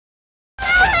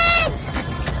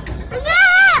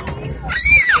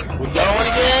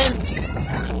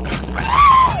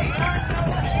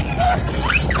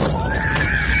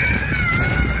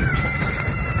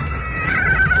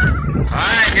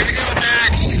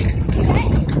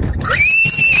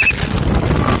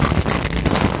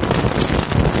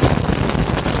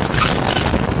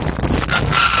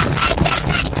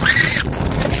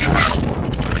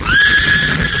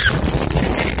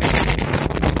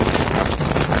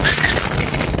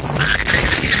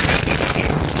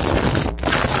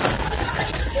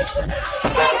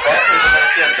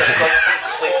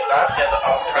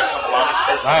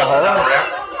Alright, hold on.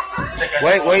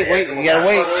 Wait. You gotta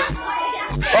wait.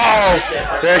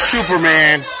 Oh, there's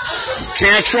Superman.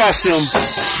 Can't trust him.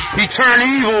 He turned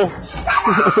evil.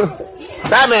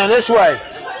 Batman, this way.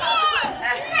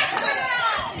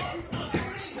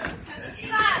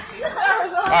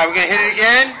 Alright, we're gonna hit it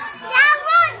again?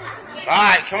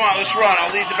 Alright, come on, let's run.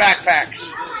 I'll lead the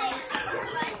backpacks.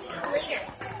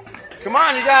 Come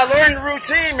on, you gotta learn the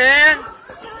routine, man.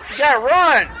 You gotta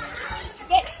run.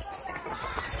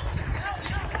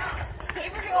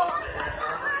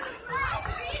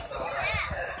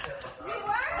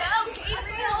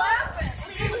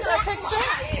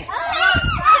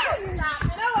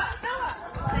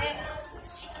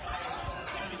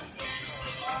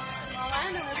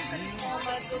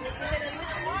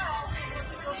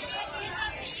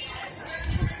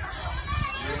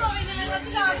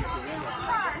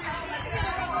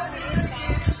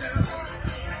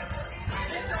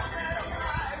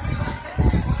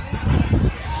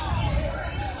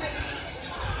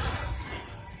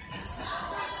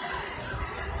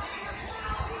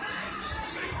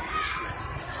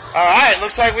 Alright,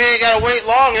 looks like we ain't gotta wait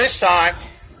long this time.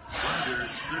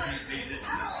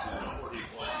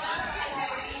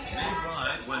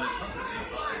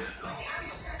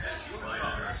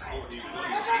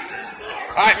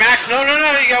 Alright, Max, no,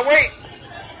 you gotta wait.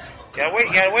 You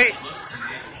gotta wait.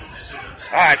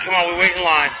 Alright, come on, we wait in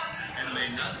line.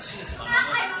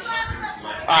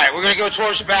 Alright, we're gonna go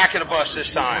towards the back of the bus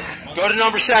this time. Go to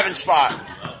number 7 spot.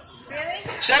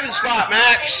 7 spot,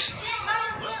 Max.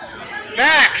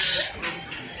 Max!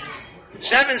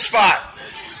 7 spot.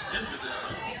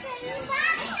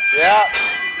 Yeah.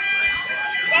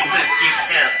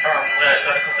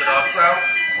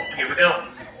 Here we go.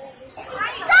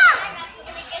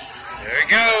 There it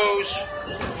goes.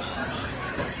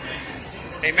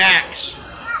 Hey, Max.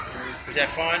 Was that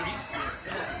fun?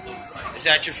 Is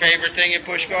that your favorite thing at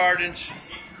Busch Gardens?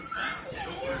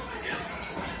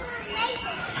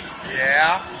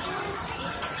 Yeah.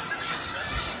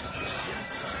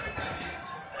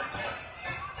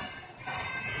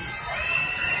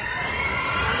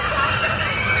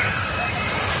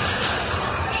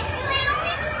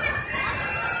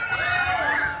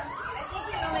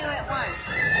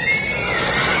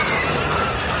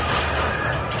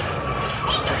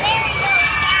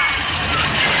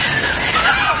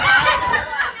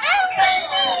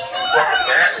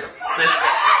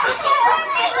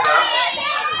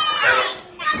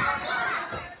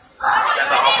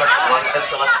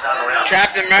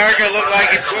 Captain America looked like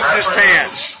he pooped his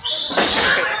pants.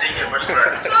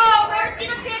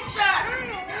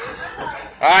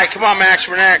 Alright, come on, Max,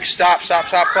 we're next. Stop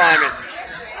climbing.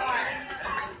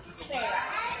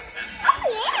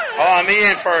 Hold on, let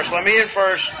me in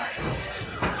first.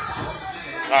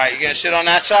 Alright, you gonna sit on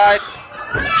that side?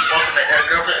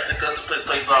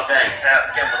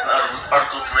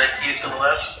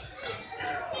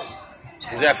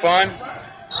 Was that fun?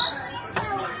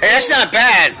 Hey, that's not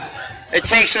bad. It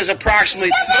takes us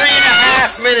approximately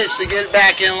 3.5 minutes to get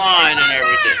back in line and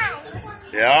everything.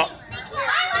 Yeah.